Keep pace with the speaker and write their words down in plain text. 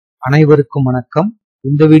அனைவருக்கும் வணக்கம்.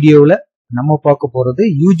 இந்த வீடியோல நம்ம பார்க்க போறது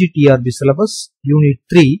UGTRB syllabus unit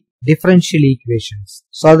 3 differential equations.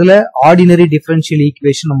 So அதுல ஆர்டினரி differential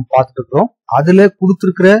equation நம்ம பார்த்துட்டு இருக்கோம். அதுல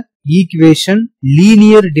கொடுத்திருக்கிற ஈக்குவேஷன்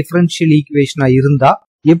லீனியர் differential equation இருந்தா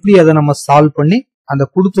எப்படி அதை நம்ம சால்வ் பண்ணி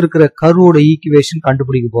அந்த கொடுத்திருக்கிற கர்வோட ஈக்குவேஷன்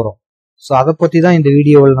கண்டுபிடிக்க போறோம். சோ அதை பத்தி தான் இந்த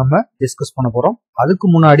வீடியோவில் நம்ம டிஸ்கஸ் பண்ண போறோம். அதுக்கு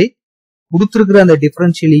முன்னாடி கொடுத்திருக்கிற அந்த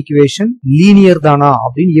டிஃபரன்ஷியல் ஈக்குவேஷன் லீனியர் தானா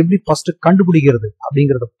அப்படின்னு எப்படி ஃபர்ஸ்ட் கண்டுபிடிக்கிறது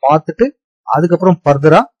அப்படிங்கறத பார்த்துட்டு அதுக்கப்புறம்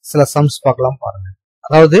ஃபர்தரா சில சம்ஸ் பார்க்கலாம் பாருங்க.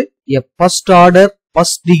 அதாவது a first order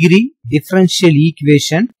first degree differential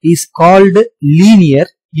equation is called linear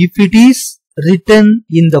if it is written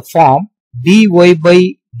in the form dy by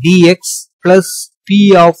dx plus p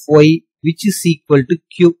of y which is equal to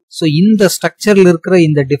q. So இந்த ஸ்ட்ரக்சர்ல இருக்கிற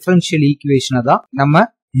இந்த differential ஈக்குவேஷனை தான் நம்ம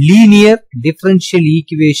linear differential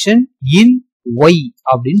equation in y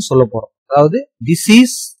அப்படின்னு சொல்ல போறோம். அதாவது this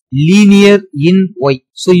is linear in y.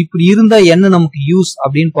 So இப்படி இருந்தா என்ன நமக்கு யூஸ்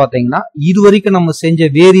அப்படின்னு பாத்தீங்கன்னா இதுவரைக்கும் நம்ம செஞ்ச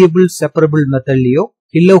வேரியபிள் செப்பரபிள் மெத்தட்லயோ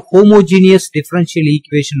இல்ல ஹோமோஜீனியஸ் டிஃபரன்ஷியல்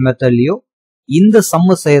ஈக்குவேஷன் மெத்தட்லயோ இந்த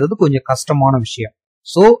சம்ம செய்யறது கொஞ்சம் கஷ்டமான விஷயம்.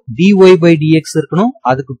 சோ dy by dx இருக்கணும்,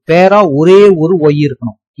 அதுக்கு பேரா ஒரே ஒரு y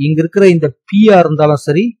இருக்கணும். இங்க இருக்கிற இந்த p இருந்தாலும்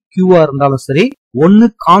சரி q இருந்தாலும் சரி ஒன்னு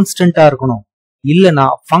கான்ஸ்டன்டா இருக்கணும், இல்லனா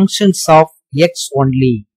functions of x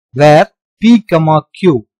only where p, q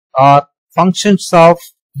are functions of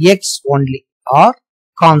x only or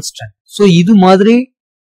constant. So இது மாதிரி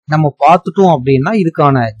நம்ம பார்த்துட்டோம் அப்படின்னா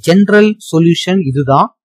இதுக்கான ஜெனரல் சொல்யூஷன் இதுதான்.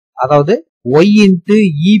 அதாவது y into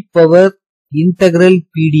e power integral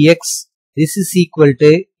pdx this is equal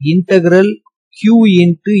to integral q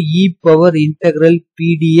into e power integral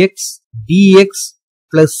pdx dx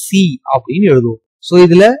plus c அப்படின்னு எழுதுவோம். So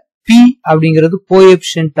இதுல p அப்படிங்கிறது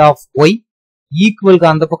கோஎஃபிஷியன்ட் ஆஃப் y,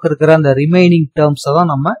 ஈக்குவலுக்கு அந்த பக்கம் இருக்கிற அந்த ரிமைனிங் டேர்ம்ஸ்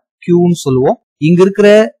தான் நம்ம q ன்னு சொல்லுவோம். இங்க இருக்கிற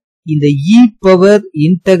இந்த e power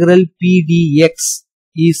integral pdx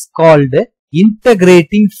is called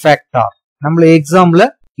integrating factor. நம்மள எக்ஸாம்ல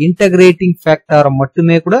இன்டகிரேட்டிங் ஃபேக்டரை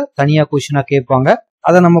மட்டுமே கூட தனியா கொஸ்டினா கேட்பாங்க.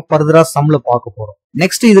 அதை நம்ம ஃபர்தரா சம்ல பார்க்க போறோம்.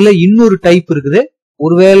 நெக்ஸ்ட் இதுல இன்னொரு டைப் இருக்குது.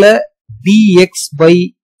 ஒருவேளை dx by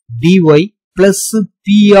dy plus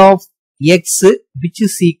p of x which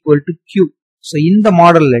is equal to q. So இந்த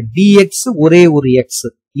மாடல்ல dx ஒரே ஒரு x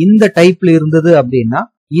இந்த டைப்ல இருந்தது அப்படின்னா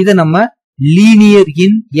இத நம்ம லீனியர்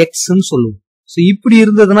இன் x ன்னு சொல்லுவோம். சோ இப்படி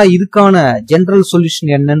இருந்ததுன்னா இதுக்கான ஜெனரல்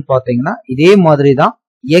சொல்யூஷன் என்னன்னு பாத்தீங்கன்னா இதே மாதிரி தான்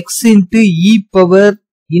x into e power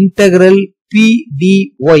integral p dy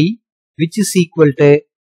which is equal to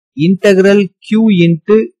integral q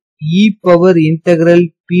into e power integral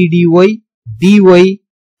p dy dy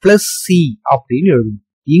plus c அப்படின்னு எழுதுவோம்.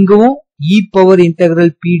 இங்கவும் e பவர்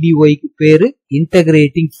இன்டகிரல் pdy க்கு பேரு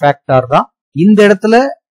இன்டகிரேட்டிங் ஃபேக்டர் தான். இந்த இடத்துல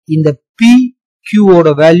இந்த p q ஓட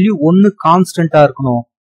வேல்யூ ஒன்னு கான்ஸ்டன்டா இருக்கணும்,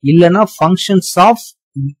 இல்லனா functions of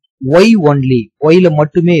y only, y ல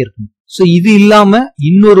மட்டுமே இருக்கணும். சோ இது இல்லாம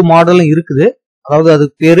இன்னொரு மாடலும் இருக்குது. அதாவது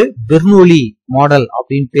அதுக்கு பேரு பெர்னோலி மாடல்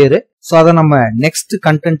அப்படின்னு பேரு. சோ அதை நம்ம நெக்ஸ்ட்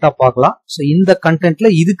கண்டென்ட்டா பார்க்கலாம். சோ இந்த கண்டென்ட்ல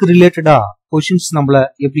இதுக்கு ரிலேட்டடா क्वेश्चंस நம்மள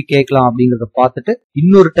எப்படி கேட்கலாம் அப்படிங்கறத பார்த்துட்டு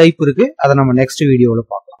இன்னொரு டைப் இருக்கு, அதை நம்ம நெக்ஸ்ட் வீடியோல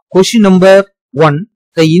பார்க்கலாம். Question number 1.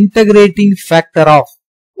 The integrating factor of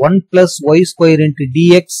 1 plus y square into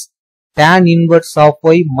dx tan inverse of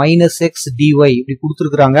y minus x dy இப்படி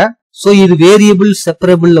கொடுத்திருக்காங்க. சோ இது வேரியபிள்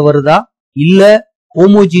செப்பரபிள்ல வருதா இல்ல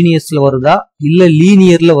ஹோமோஜீனியஸ்ல வருதா இல்ல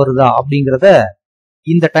லீனியர்ல வருதா அப்படிங்கறத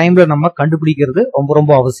இந்த டைம்ல நம்ம கண்டுபிடிக்கிறது ரொம்ப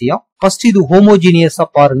ரொம்ப அவசியம். ஃபர்ஸ்ட் இது ஹோமோஜீனியஸா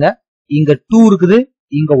பாருங்க. இங்க 2 இருக்குது,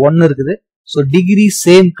 இங்க 1 இருக்குது. சோ டிகிரி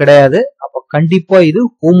சேம் கிடையாது. அப்ப கண்டிப்பா இது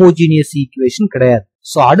ஹோமோஜீனியஸ் ஈக்குவேஷன் கிடையாது.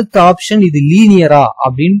 சோ அடுத்த ஆப்ஷன் இது லீனியரா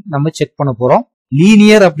அப்படின்னு நம்ம செக் பண்ண போறோம்.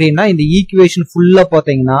 லீனியர் அப்படின்னா இந்த ஈக்குவேஷன் ஃபுல்லா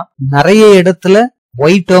பாத்தீங்கன்னா நிறைய இடத்துல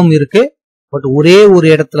y டேர்ம் இருக்கு, பட் ஒரே ஒரு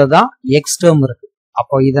இடத்துல தான் x டேர்ம் இருக்கு.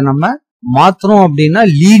 அப்போ இதை நம்ம மாத்தணும் அப்படின்னா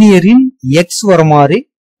லீனியரின் x வர மாதிரி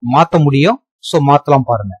மாத்த முடியும். சோ மாத்தலாம்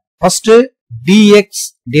பாருங்க. First dx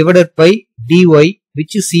divided by dy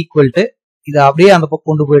which is equal to இத அப்படியே அந்த பக்கம்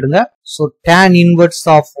கொண்டு போயிடுங்க. So tan inverse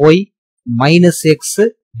of y minus x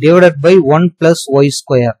divided by 1 plus y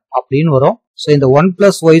square அப்படின்னு வரும். சோ இந்த 1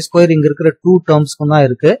 plus y square இங்க இருக்கிற 2 டேர்ம்ஸ்க்கு தான்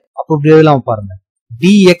இருக்கு. அப்ப இப்படி எழுதலாம் பாருங்க.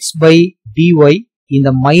 dx by dy இந்த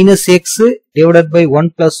minus x divided by 1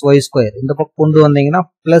 plus y square இந்த பக்கம் கொண்டு வந்தீங்கன்னா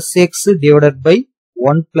plus x divided by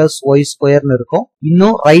 1 plus y square னு இருக்கும்.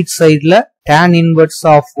 இன்னும் ரைட் சைடுல tan inverse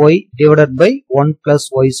of y divided by 1 plus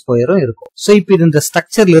y square இருக்கும். சோ இப்போ இது இந்த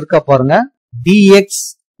ஸ்ட்ரக்சர்ல இருக்கா பாருங்க. dx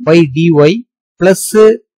by dy plus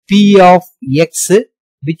p of x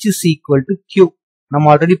which is equal to q. நம்ம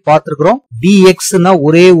ஆல்ரெடி பார்த்திருக்கிறோம். dx னா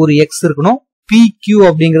ஒரே ஒரு x இருக்கணும், pq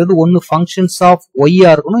அப்படிங்கிறது ஒன்னு ஃபங்க்ஷன்ஸ் ஆஃப் y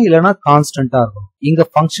இருக்கணும், இல்லனா கான்ஸ்டன்டா இருக்கணும். இங்க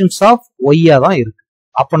ஃபங்க்ஷன்ஸ் ஆஃப் y தான் இருக்கு.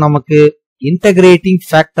 அப்ப நமக்கு இன்டகிரேட்டிங்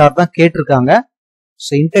ஃபேக்டர் தான் கேட்டிருக்காங்க.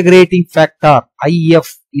 சோ இன்டகிரேட்டிங் ஃபேக்டர் IF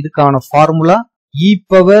இதுக்கான formula e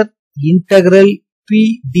power integral p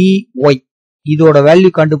dy. இதோட வேல்யூ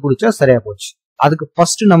கண்டுபிடிச்சா சரியா போச்சு. அதுக்கு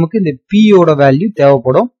ஃபர்ஸ்ட் நமக்கு இந்த p ஓட வேல்யூ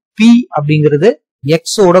தேவைப்படும். p அப்படிங்கிறது x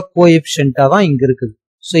ஓட கோஎஃபிஷியன்ட்டா தான் இங்க இருக்குது.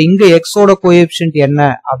 சோ இங்க x ஓட கோஎஃபிஷியன்ட் என்ன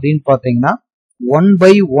அப்படின்னு பாத்தீங்கன்னா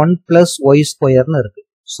 1/1 plus y ஸ்கொயர்னு இருக்கு.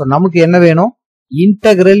 சோ நமக்கு என்ன வேணும்,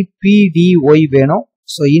 இன்டகிரல் p dy வேணும்.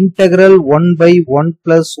 So integral 1/1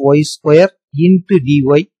 plus y square into dy.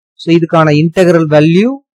 So இதுக்கான இன்டகிரல் வேல்யூ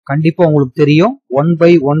கண்டிப்பா உங்களுக்கு தெரியும்.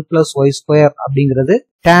 1/1 plus y ஸ்கொயர் அப்படிங்கிறது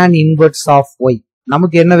tan inverse of y.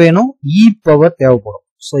 நமக்கு என்ன வேணும், e பவர் தேவைப்படும்.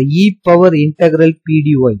 So e power integral p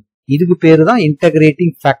dy. இதுக்கு பேரு தான்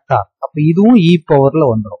இன்டகிரேட்டிங் ஃபேக்டர். அப்ப இதுவும் e பவர்ல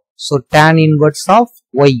வந்துடும். So tan inverse of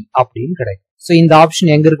y அப்படின்னு கிடைக்கும். சோ இந்த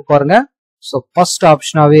ஆப்ஷன் எங்க இருக்கு பாருங்க. சோ ஃபர்ஸ்ட்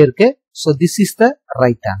ஆப்ஷனாவே இருக்கு. So this is the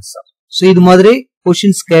right answer. So இது மாதிரி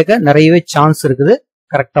क्वेश्चंस கேட்க நிறையவே சான்ஸ் இருக்குது.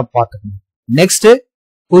 கரெக்டா பாத்துக்கணும். Next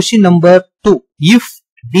question number 2. if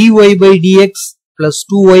dy by dx plus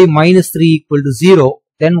 2y minus 3 equal to 0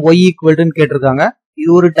 then y equal to கேட்டிருக்காங்க.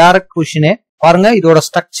 இது ஒரு டைரக்ட் क्वेश्चन. பாருங்க இதோட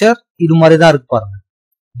ஸ்ட்ரக்சர் இது மாதிரி தான் இருக்கு பாருங்க.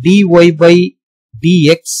 dy by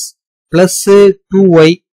dx plus 2y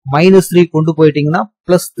minus 3 கொண்டு போயிட்டீங்கன்னா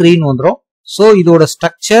plus 3 ன்னு வந்துரும். சோ இதோட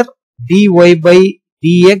structure dy by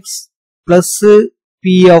dx plus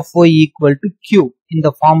p of y equal to q இந்த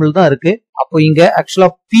ஃபார்முலா தான் இருக்கு. அப்போ இங்க ஆக்சுவலா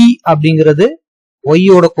p அப்படிங்கிறது y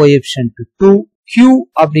ஓட கோஎஃபிஷியன்ட் 2, q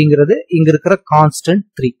அப்படிங்கிறது இங்க இருக்கிற கான்ஸ்டன்ட்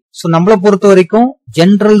 3. சோ நம்மள பொறுத்த வரைக்கும்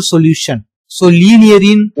ஜெனரல் சொல்யூஷன். சோ லீனியர்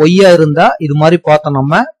இன் y இருந்தா இது மாதிரி பார்த்தோம்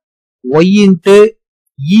நம்ம y into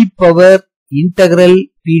e power integral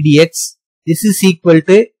p dx this is equal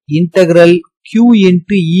to integral q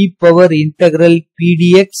into e power integral p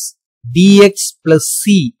dx dx plus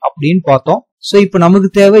c அப்படின்னு பார்த்தோம். சோ இப்போ நமக்கு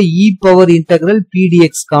தேவை e power integral p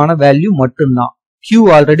dx கான வேல்யூ மட்டும்தான். q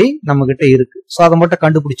ஆல்ரெடி நம்ம கிட்ட இருக்கு. சோ அதை மட்டும்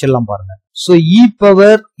கண்டுபிடிச்சிடலாம் பாருங்க. So e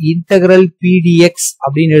power integral p dx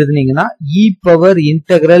அப்படின்னு எழுதுனீங்கன்னா e power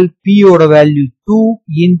integral p ஓட வேல்யூ 2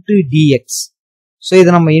 into dx. சோ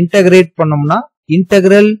இதை நம்ம இன்டகிரேட் பண்ணோம்னா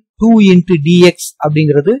integral 2 into dx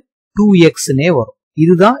அப்படிங்கிறது 2x னே வரும்.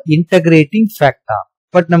 இதுதான் இன்டகிரேட்டிங் ஃபேக்டர்.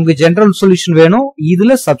 பட் நமக்கு ஜெனரல் சொல்யூஷன் வேணும்,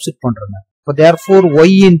 இதுல substitute பண்றோங்க. So therefore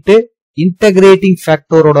y into integrating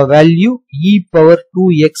factor ஓட வேல்யூ e power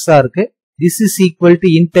 2x ஆ இருக்கு. This is equal to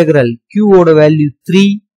integral q ஓட value 3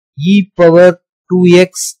 e power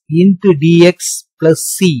 2x into dx plus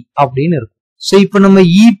c அப்படின்னு இருக்கு. So இப்போ நம்ம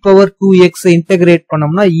e power 2x இன்டகிரேட்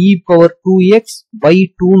பண்ணோம்னா e power 2x by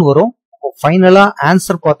 2 ன்னு வரும். ஃபைனலா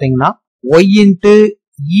ஆன்சர் பாத்தீங்கன்னா y into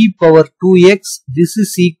e power 2x this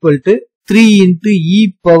is equal to 3 into e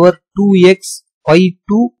power 2x by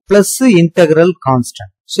 2 plus integral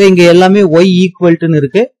constant. So இங்க எல்லாமே y equal to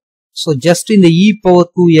இருக்கு. So just இந்த e power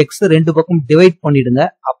 2x ரெண்டு பக்கம் டிவைட் பண்ணிடுங்க.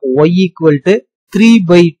 அப்போ y equal to 3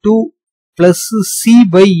 by 2 plus c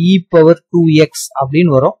by e power 2x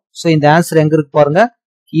அப்படின்னு வரும். So இந்த ஆன்சர் எங்க இருக்கு பாருங்க.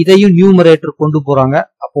 இதையும் நியூமரேட்டர் கொண்டு போறாங்க.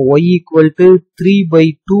 அப்போ y equal to 3 by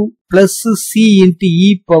 2 plus c into e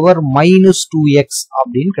power minus 2x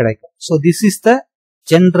அப்படின்னு கிடைக்கும். So this is the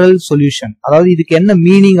general solution. அதாவது இதுக்கு என்ன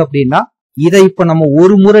மீனிங் அப்படின்னா, இதை இப்ப நம்ம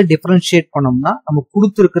ஒரு முறை டிஃபரன்ஷியேட் பண்ணோம்னா நம்ம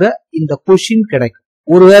கொடுத்திருக்கிற இந்த கொஸ்டின் கிடைக்கும்.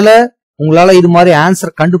 ஒருவேளை உங்களால இது மாதிரி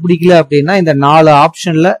ஆன்சர் கண்டுபிடிக்கல அப்படின்னா இந்த 4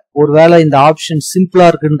 ஆப்ஷன்ல ஒருவேளை இந்த ஆப்ஷன் சிம்பிளா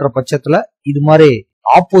இருக்குன்ற பட்சத்துல இது மாதிரி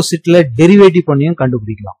ஆப்போசிட்ல டெரிவேட்டிவ் பண்ணியும்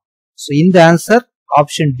கண்டுபிடிக்கலாம். சோ இந்த ஆன்சர்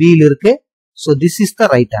ஆப்ஷன் B ல இருக்கு. So this is the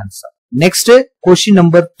right answer. Next question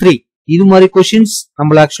number 3. இது மாதிரி கொஸ்டின்ஸ்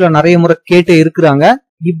நம்மள ஆக்சுவலா நிறைய முறை கேட்டே இருக்கிறாங்க.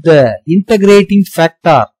 If the integrating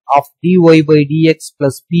factor of dy by dx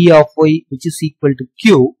plus p of y which is equal to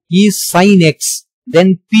q is sin x then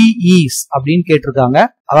p is அப்படின்னு கேட்டிருக்காங்க.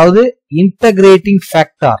 அதாவது integrating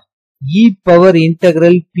factor e power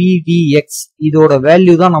integral p dx இதோட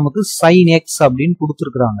வேல்யூ தான் நமக்கு sin x அப்படின்னு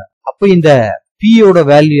கொடுத்திருக்காங்க. அப்ப இந்த p ஓட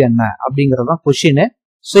வேல்யூ என்ன அப்படிங்கறதுதான் क्वेश्चन.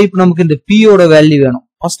 சோ இப்போ நமக்கு இந்த p ஓட வேல்யூ வேணும்.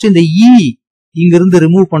 ஃபர்ஸ்ட் இந்த e இங்க இருந்து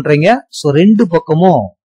ரிமூவ் பண்றீங்க. சோ ரெண்டு பக்கமும்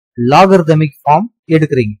லாகர்தமிக் ஃபார்ம்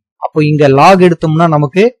எடுக்கிறீங்க. அப்போ இங்க லாக் எடுத்தோம்னா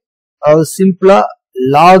நமக்கு சிம்பிளா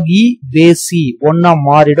லாக் இ பேஸ் இ ஒன்னா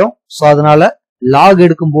மாறிடும். சோ அதனால லாக்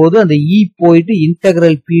எடுக்கும் போது அந்த இ போயிட்டு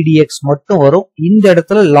இன்டெகிரல் pdx மட்டும் வரும். இந்த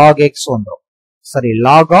இடத்துல லாக் எக்ஸ் வந்துடும். சரி,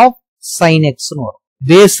 லாக் ஆஃப் சைன் எக்ஸ் வரும்.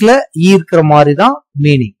 பேஸ்ல இ இருக்கிற மாதிரி தான்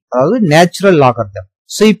மீனிங், அதாவது நேச்சுரல் லாகர்தம்.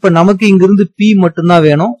 சோ இப்ப நமக்கு இங்க இருந்து p மட்டும்தான்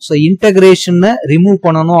வேணும். சோ இன்டகிரேஷன் ரிமூவ்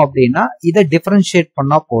பண்ணணும் அப்படின்னா இதை டிஃபரன்ஷியேட்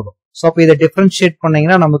பண்ணா போதும். சோ அப்ப இதை டிஃபரன்ஷியேட்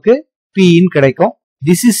பண்ணீங்கன்னா நமக்கு p ன்னு கிடைக்கும்.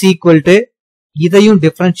 திஸ் இஸ் ஈக்குவல் டு இதையும்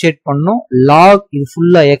டிஃபரன்ஷியேட் பண்ணும். லாக் இது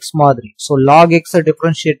ஃபுல்லா எக்ஸ் மாதிரி. சோ லாக் எக்ஸ்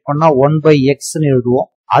டிஃபரன்ஷியேட் பண்ணா 1 by x ன்னு எழுதுவோம்.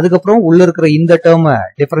 அதுக்கப்புறம் உள்ள இருக்கிற இந்த டேர்மை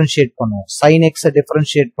டிஃபரன்ஷியேட் பண்ணுவோம். sin x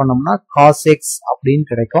டிஃபரன்ஷியேட் பண்ணோம்னா cos x அப்படின்னு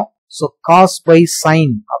கிடைக்கும். சோ cos by sin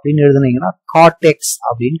அப்படின்னு எழுதுனீங்கன்னா cot x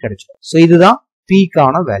அப்படின்னு கிடைக்கும். சோ இதுதான் p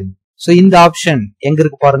கான வேல்யூ. சோ இந்த ஆப்ஷன் எங்க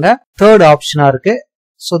இருக்கு பாருங்க, தேர்ட் ஆப்ஷனா இருக்கு.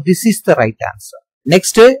 So this is the right answer.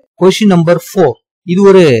 Next question number 4. இது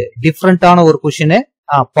ஒரு டிஃபரண்டான ஒரு கொஸ்டின்.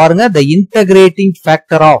 பாருங்க, the integrating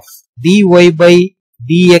factor of dy by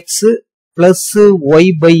dx plus y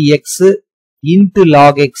by x into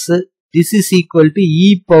log x, this is equal to e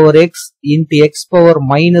power x into x power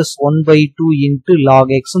minus 1 by 2 into log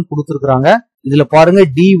x கொடுத்திருக்காங்க. இதுல பாருங்க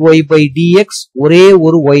dy by dx ஒரே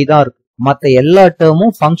ஒரு y தான் இருக்கு. மத்த எல்லா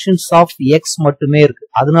டேர்மும் functions of x மட்டுமே இருக்கு.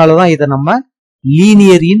 அதனாலதான் இதை நம்ம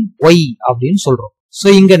linear in y அப்படின்னு சொல்றோம். சோ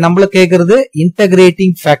இங்க நம்மள கேக்குறது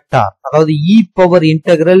இன்டகிரேட்டிங் ஃபேக்டர், அதாவது e power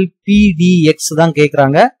integral p dx தான்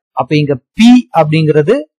கேக்குறாங்க. அப்ப இங்க p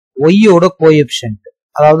அப்படிங்கிறது y ஓட கோஎஃபிஷியன்ட்,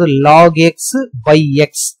 அதாவது log x by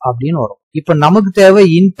x அப்படின்னு வரும். இப்ப நமக்கு தேவை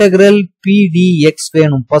இன்டகிரல் p dx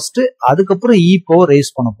வேணும் ஃபர்ஸ்ட், அதுக்கப்புறம் e பவர்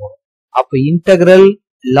ரேஸ் பண்ண போறோம். அப்ப integral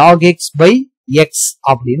log x by x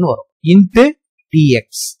அப்படின்னு வரும் இன்டு dx.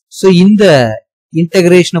 சோ இந்த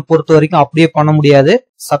இன்டகிரேஷனை பொறுத்த வரைக்கும் அப்படியே பண்ண முடியாது,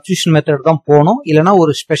 சப்ஸ்டிடியூஷன் மெத்தட் தான் போகணும். இல்லனா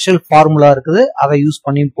ஒரு ஸ்பெஷல் ஃபார்முலா இருக்குது, அதை யூஸ்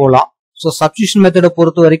பண்ணி போலாம். சோ சப்ஸ்டிடியூஷன் மெத்தடை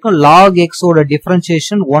பொறுத்த வரைக்கும் log x ஓட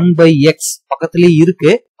டிஃபரன்சியேஷன் 1 by x பக்கத்திலேயே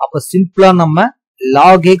இருக்கு. அப்ப சிம்பிளா நம்ம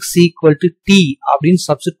log x equal to t அப்படின்னு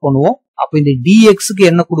சப்ஸ்டிட் பண்ணுவோம். அப்ப இந்த dx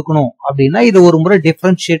க்கு என்ன கொடுக்கணும் அப்படின்னா இதை ஒரு முறை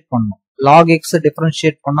டிஃபரன்ஷியேட் பண்ணணும். log x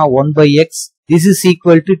டிஃபரன்ஷியேட் பண்ணா 1 by x, this is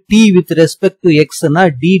equal to t with respect to x னா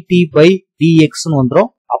dt by dx னு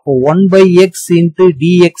வந்துரும். அப்போ 1 by x into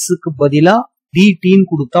dx க்கு பதிலா dt ன்னு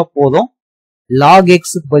கொடுத்தா போதும், log x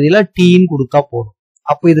க்கு பதிலா t ன்னு கொடுத்தா போதும்.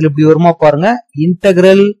 அப்போ இதுல இப்படி வருமா பாருங்க,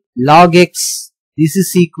 integral log x this is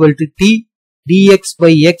equal to t dx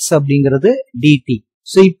by x அப்படிங்கிறது dt.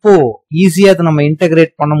 சோ இப்போ ஈஸியா அதை நம்ம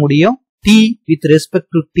இன்டகிரேட் பண்ண முடியும். t with respect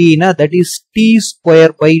to t னா that is t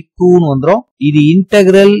square by 2 ன்னு வந்துரும். இது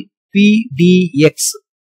இன்டகிரல் p dx.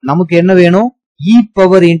 நமக்கு என்ன வேணும், e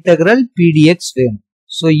power integral p dx வேணும்.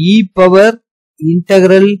 So e power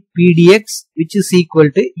integral pdx which is equal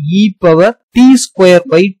to e power t square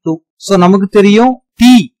by 2. So நமக்கு தெரியும் t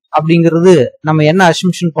அப்படிங்கிறது நம்ம என்ன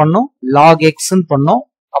அசம்ஷன் பண்ணோம், log x ன்னு பண்ணோம்.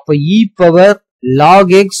 அப்ப e power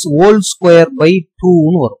log x whole square by 2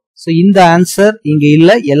 ன்னு வரும். So இந்த ஆன்சர் இங்க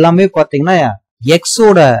இல்ல, எல்லாமே பாத்தீங்கன்னா x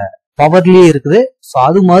ஓட பவர்லயே இருக்குது. So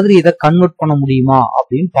அது மாதிரி இதை கன்வெர்ட் பண்ண முடியுமா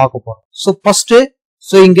அப்படின்னு பார்க்க போறோம். So ஃபர்ஸ்ட்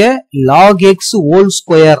இங்க log x whole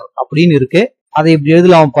square அப்படின்னு இருக்கு, அதை இப்படி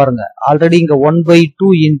எழுதலாம் பாருங்க. ஆல்ரெடி இங்க 1 by 2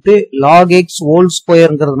 into log x whole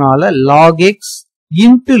squareங்கிறதுனால log x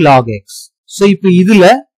into log x. So இப்போ இதுல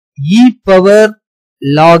e power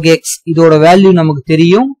log x இதோட வேல்யூ நமக்கு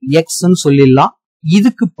தெரியும், x ன்னு சொல்லிடலாம்.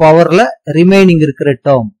 இதுக்கு பவர்ல ரிமைனிங் இருக்கிற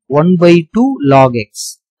டேர்ம் 1 by 2 log x,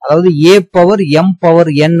 அதாவது a power m power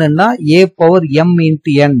n ன்னா a power m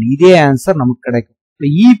into n. இதே ஆன்சர் நமக்கு கிடைக்கும்.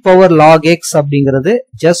 e பவர் log x அப்படிங்கிறது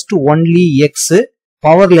ஜஸ்ட் ஒன்லி x,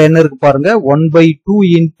 பவர்ல என்ன இருக்கு பாருங்க, 1 by 2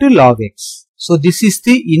 into log x. So this is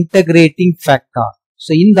the integrating factor.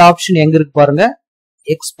 So இந்த ஆப்ஷன் எங்க இருக்கு பாருங்க,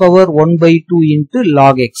 x power 1 by 2 into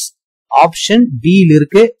log x. Option D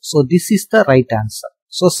இருக்கு. So this is the right answer.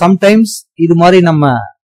 So sometimes இது மாதிரி நம்ம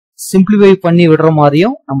சிம்பிளிஃபை பண்ணி விடுற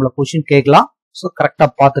மாதிரியும் நம்மள क्वेश्चन கேட்கலாம். So கரெக்டா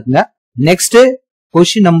பாத்துக்கங்க. Next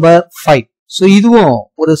question number 5. So இதுவும்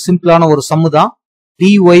ஒரு சிம்பிளான ஒரு சம் தான்,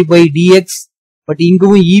 dy by dx. But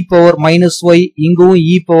இங்கவும் e power minus Y, இங்கவும்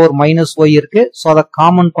e power minus Y இருக்கு. சோ அதை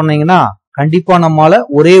காமன் பண்ணீங்கன்னா கண்டிப்பா நம்மால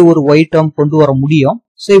ஒரே ஒரு y டேர்ம் கொண்டு வர முடியும்.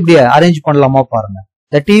 சோ இப்படி அரேஞ்ச் பண்ணலாமா பாருங்க.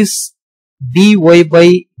 That is dy by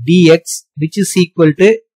dx which is equal to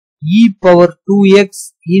e power 2x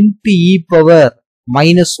into e power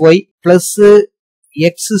minus y plus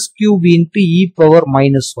x cube into e power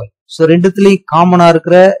minus y. So ரெண்டுத்துலயும் காமனா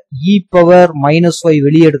இருக்கிற e பவர் மைனஸ் y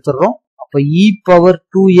வெளியே எடுத்துறோம். அப்ப e power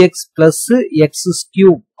 2x plus x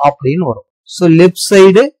cube அப்படின்னு வரும். So left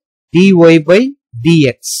side dy by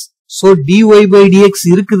dx. So dy by dx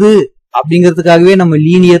இருக்குது அப்படிங்கிறதுக்காகவே நம்ம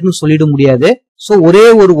லீனியர்னு சொல்லிட முடியாது. சோ ஒரே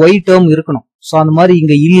ஒரு y டேர்ம் இருக்கணும். சோ அந்த மாதிரி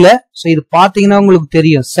இங்க இல்ல. சோ இது பாத்தீங்கன்னா உங்களுக்கு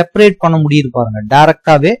தெரியும், செப்பரேட் பண்ண முடியுது பாருங்க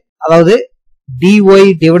டைரக்டாவே. அதாவது dy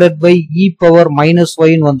divided by e power minus y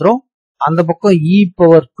ன்னு வந்துரும். அந்த பக்கம் e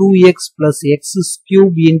power 2x plus x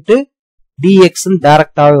cube into dx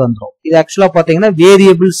டைரக்டாவே வந்துரும். இது ஆக்சுவலா பாத்தீங்கன்னா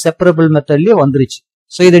வேரியபிள் செப்பரபிள் மெத்தட்லயே வந்துருச்சு.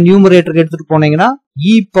 சோ இதை நியூமரேட்டருக்கு எடுத்துட்டு போனீங்கன்னா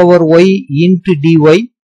e power y into dy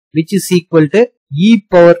which is equal to e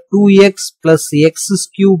power 2x plus x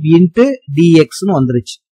cube into dx ன்னு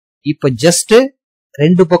வந்துருச்சு. இப்ப ஜஸ்ட்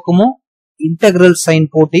ரெண்டு பக்கமும் இன்டகிரல் சைன்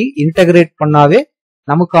போட்டு இன்டகிரேட் பண்ணாவே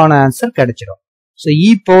நமக்கான ஆன்சர் கிடைச்சிடும். சோ e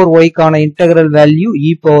power y கான integral value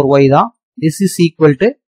e power y தான். This is equal to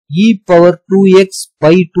e power 2x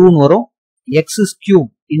by 2 வரும். x is cube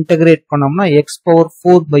integrate பண்ணோம்னா x power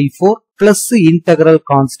 4 by 4 plus integral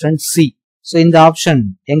constant c. So இந்த option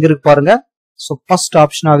எங்க இருக்கு பாருங்க. So first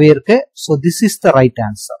ஆப்ஷனாவே இருக்கு. So this is the right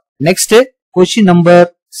answer. Next question number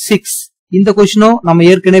 6. இந்த கொஸ்டினும் நம்ம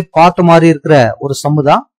ஏற்கனவே பார்த்த மாதிரி இருக்கிற ஒரு சம்மு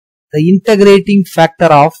தான். The integrating factor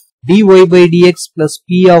of dy by dx plus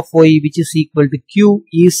p of y which is equal to q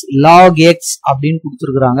is log x அப்படின்னு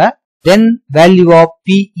கொடுத்திருக்காங்க. Then value of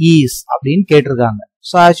p is அப்படின்னு கேட்டிருக்காங்க.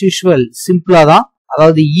 So as usual சிம்பிளா தான்,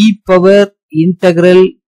 அதாவது e power integral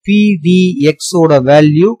p dx ஓட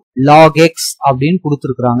value log x அப்படின்னு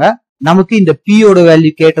கொடுத்திருக்காங்க. நமக்கு இந்த p ஓட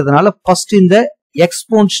வேல்யூ கேட்டதுனால ஃபர்ஸ்ட் இந்த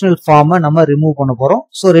எக்ஸ்போனன்ஷியல் ஃபார்மை நம்ம ரிமூவ் பண்ண போறோம்.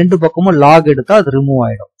 சோ ரெண்டு பக்கமும் log எடுத்தா அது ரிமூவ்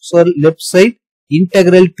ஆயிடும். So left side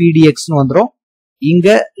integral p dx னு வந்துரும். இங்க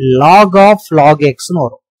log of log x னு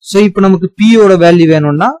வரும். சோ இப்போ நமக்கு p ஓட வேல்யூ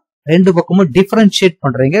வேணும்னா ரெண்டு பக்கமும் டிஃபரன்ஷியேட்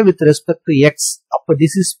பண்றீங்க வித் ரெஸ்பெக்ட் டு x. அப்ப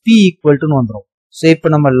this is p equal to னு வந்துரும். சோ இப்போ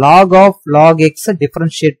நம்ம log of log x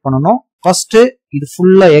differentiate பண்ணனும். ஃபர்ஸ்ட் இது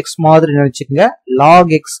ஃபுல்லா x மாதிரி நினைச்சுக்கங்க.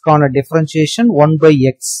 log x கான டிஃபரன்ஷியேஷன் 1 by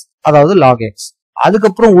x, அதாவது log x.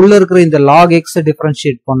 அதுக்கப்புறம் உள்ள இருக்கிற இந்த log x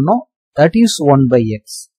டிஃபரன்ஷியேட் பண்ணனும். that is 1 by x.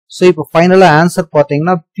 So இப்போ ஃபைனலா ஆன்சர்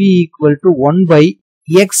பாத்தீங்கன்னா p equal to 1 by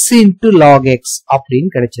x into log x அப்படின்னு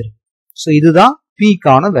கிடைச்சிருக்கு. சோ இதுதான் p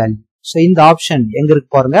கான வேல்யூ. சோ இந்த ஆப்ஷன் எங்க இருக்கு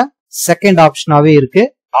பாருங்க, செகண்ட் ஆப்ஷனாவே இருக்கு.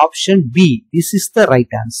 Option B, this is the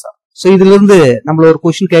right answer. So இதுல இருந்து நம்மள ஒரு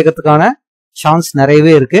क्वेश्चन கேட்கறதுக்கான சான்ஸ்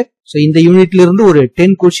நிறையவே இருக்கு. சோ இந்த யூனிட்ல இருந்து ஒரு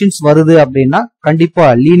 10 क्वेश्चंस வருது அப்படின்னா கண்டிப்பா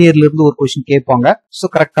லீனியர்ல இருந்து ஒரு क्वेश्चन கேட்பாங்க. சோ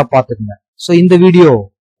கரெக்டா பாத்துக்கங்க. சோ இந்த வீடியோ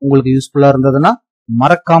உங்களுக்கு யூஸ்ஃபுல்லா இருந்ததுன்னா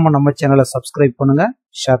மறக்காம நம்ம சேனலை சப்ஸ்கிரைப் பண்ணுங்க,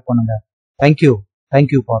 ஷேர் பண்ணுங்க.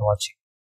 தேங்க்யூ ஃபார் வாட்சிங்.